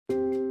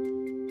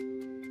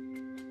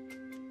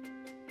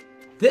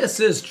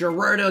This is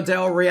Gerardo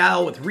Del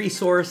Real with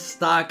Resource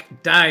Stock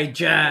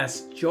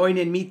Digest.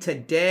 Joining me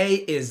today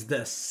is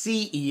the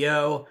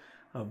CEO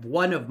of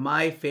one of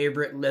my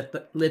favorite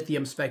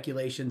lithium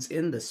speculations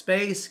in the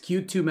space,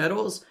 Q2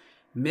 Metals,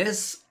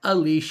 Miss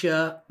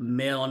Alicia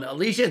Milne.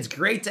 Alicia, it's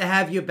great to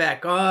have you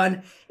back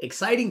on.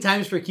 Exciting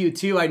times for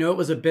Q2. I know it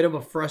was a bit of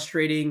a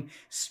frustrating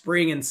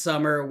spring and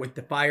summer with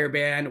the fire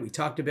ban. We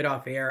talked a bit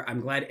off air.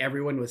 I'm glad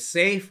everyone was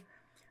safe.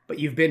 But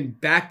you've been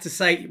back to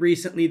site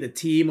recently. The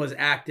team was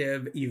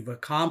active. You've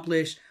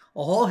accomplished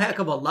a whole heck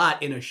of a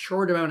lot in a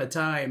short amount of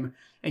time.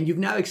 And you've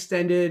now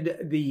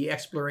extended the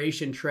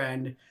exploration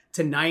trend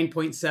to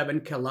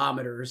 9.7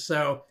 kilometers.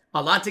 So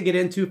a lot to get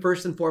into.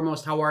 First and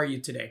foremost, how are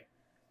you today?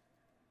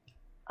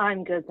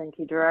 I'm good. Thank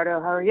you, Gerardo.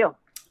 How are you?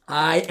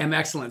 I am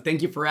excellent.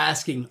 Thank you for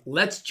asking.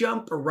 Let's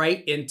jump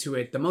right into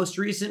it. The most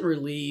recent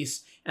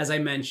release, as I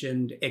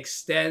mentioned,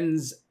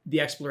 extends the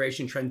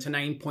exploration trend to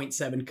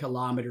 9.7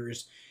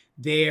 kilometers.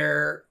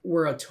 There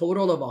were a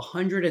total of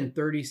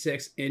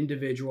 136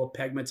 individual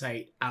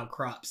pegmatite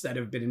outcrops that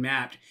have been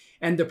mapped.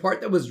 And the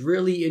part that was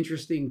really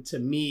interesting to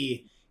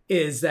me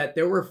is that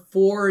there were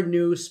 4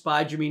 new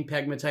spodumene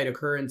pegmatite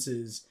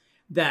occurrences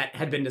that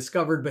had been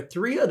discovered, but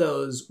 3 of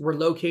those were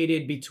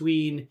located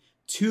between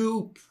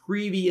 2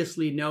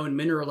 previously known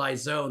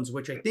mineralized zones,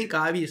 which I think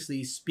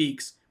obviously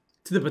speaks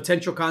to the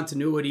potential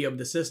continuity of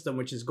the system,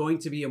 which is going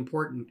to be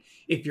important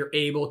if you're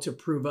able to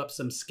prove up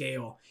some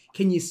scale.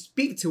 Can you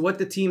speak to what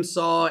the team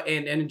saw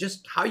and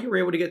just how you were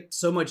able to get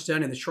so much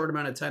done in the short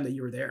amount of time that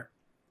you were there?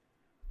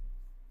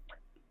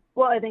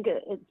 Well, I think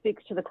it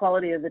speaks to the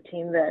quality of the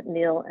team that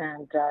Neil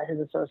and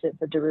his associate,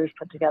 the Daruge,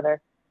 put together.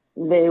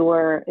 They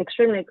were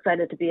extremely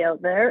excited to be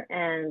out there,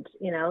 and,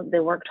 you know, they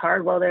worked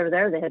hard while they were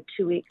there. They had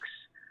 2 weeks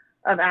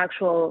of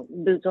actual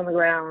boots on the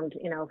ground,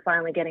 you know,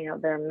 finally getting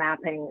out there,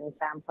 mapping and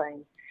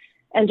sampling.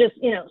 And just,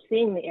 you know,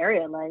 seeing the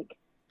area, like,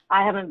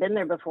 I haven't been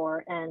there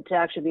before. And to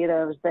actually be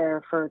there, I was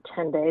there for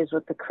 10 days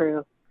with the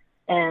crew.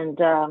 And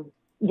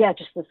yeah,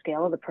 just the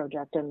scale of the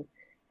project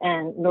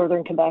and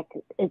Northern Quebec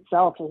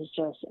itself is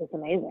just, it's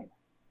amazing.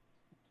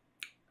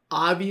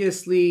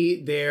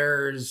 Obviously,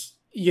 there's,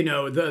 you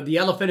know, the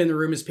elephant in the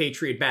room is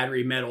Patriot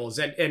battery metals.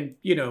 And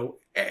you know,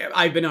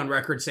 I've been on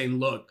record saying,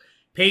 look,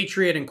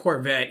 Patriot and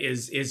Corvette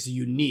is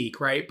unique,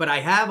 right? But I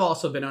have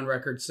also been on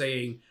record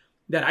saying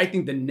that I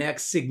think the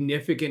next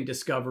significant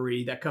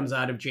discovery that comes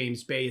out of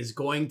James Bay is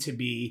going to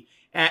be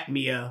at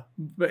MIA,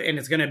 and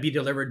it's going to be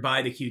delivered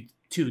by the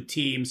Q2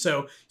 team.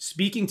 So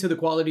speaking to the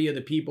quality of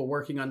the people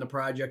working on the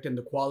project and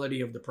the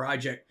quality of the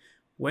project,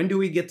 when do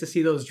we get to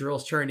see those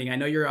drills turning? I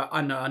know you're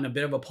on a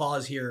bit of a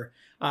pause here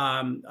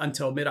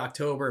until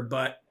mid-October,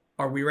 but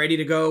are we ready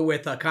to go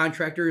with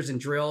contractors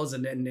and drills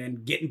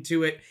and getting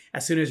to it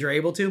as soon as you're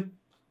able to?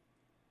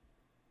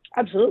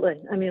 Absolutely.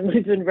 I mean,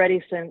 we've been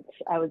ready since,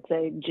 I would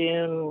say,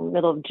 June,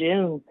 middle of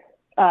June.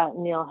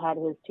 Neil had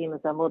his team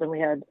assembled and we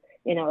had,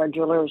 you know, our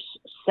drillers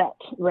set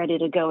ready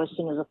to go as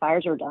soon as the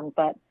fires were done.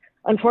 But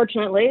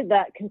unfortunately,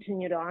 that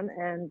continued on,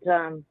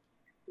 and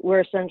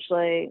we're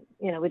essentially,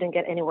 you know, we didn't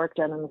get any work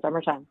done in the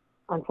summertime,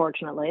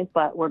 unfortunately,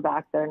 but we're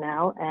back there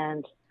now,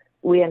 and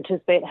we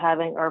anticipate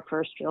having our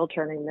first drill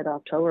turning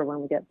mid-October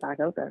when we get back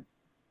out there.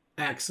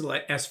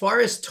 Excellent. As far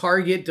as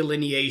target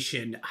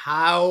delineation,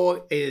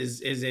 how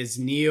is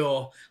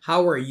Neil,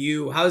 how are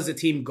you, how is the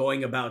team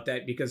going about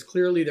that? Because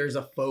clearly there's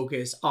a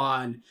focus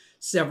on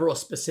several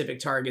specific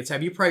targets.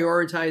 Have you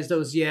prioritized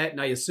those yet?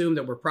 And I assume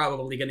that we're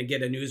probably going to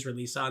get a news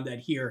release on that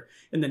here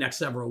in the next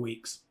several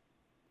weeks.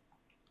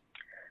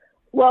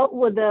 Well,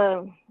 when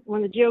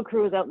the geo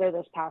crew was out there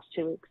this past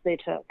 2 weeks, they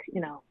took,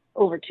 you know,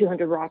 over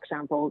 200 rock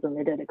samples and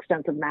they did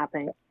extensive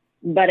mapping.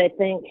 But I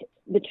think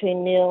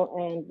between Neil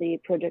and the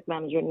project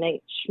manager,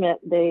 Nate Schmidt,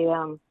 they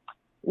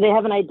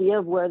have an idea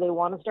of where they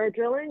want to start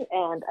drilling.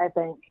 And I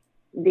think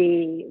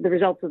the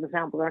results of the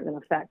samples aren't going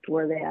to affect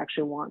where they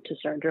actually want to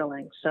start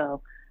drilling.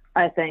 So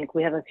I think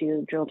we have a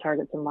few drill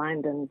targets in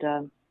mind,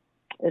 and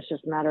it's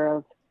just a matter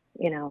of,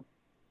 you know,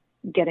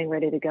 getting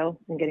ready to go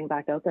and getting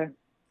back out there.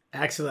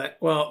 Excellent.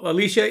 Well,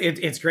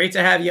 Alicia, it's great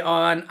to have you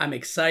on. I'm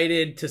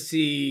excited to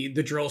see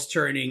the drills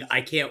turning.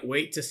 I can't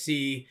wait to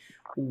see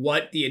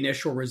what the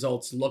initial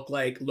results look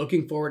like.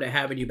 Looking forward to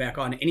having you back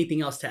on.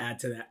 Anything else to add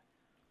to that?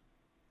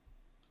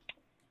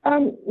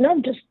 No,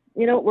 just,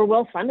 you know, we're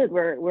well funded.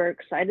 We're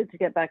excited to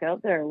get back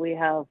out there. We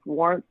have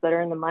warrants that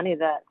are in the money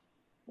that,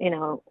 you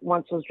know,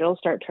 once those drills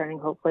start turning,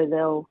 hopefully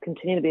they'll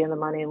continue to be in the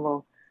money, and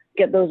we'll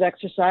get those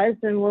exercised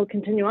and we'll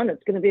continue on.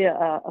 It's going to be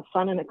a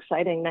fun and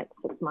exciting next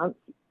 6 months.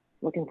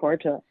 Looking forward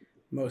to it.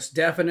 Most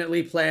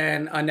definitely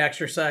plan on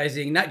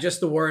exercising not just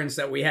the warrants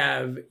that we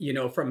have, you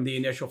know, from the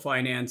initial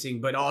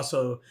financing, but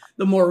also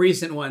the more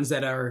recent ones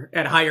that are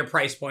at higher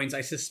price points.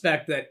 I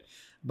suspect that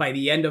by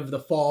the end of the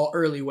fall,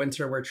 early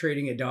winter, we're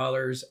trading at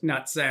dollars,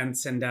 not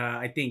cents. And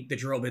I think the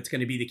drill bit's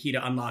going to be the key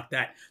to unlock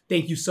that.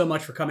 Thank you so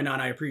much for coming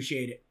on. I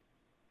appreciate it.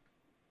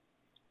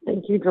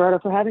 Thank you, Gerardo,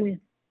 for having me.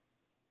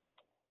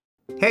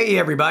 Hey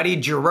everybody,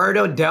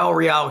 Gerardo Del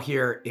Real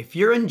here. If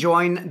you're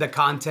enjoying the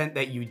content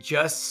that you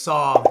just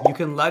saw, you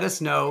can let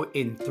us know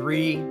in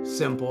 3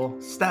 simple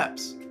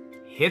steps.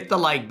 hit the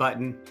like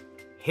button,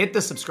 hit the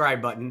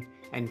subscribe button,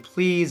 and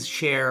please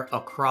share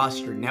across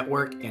your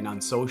network and on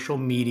social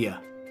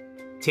media.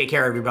 Take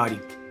care, everybody.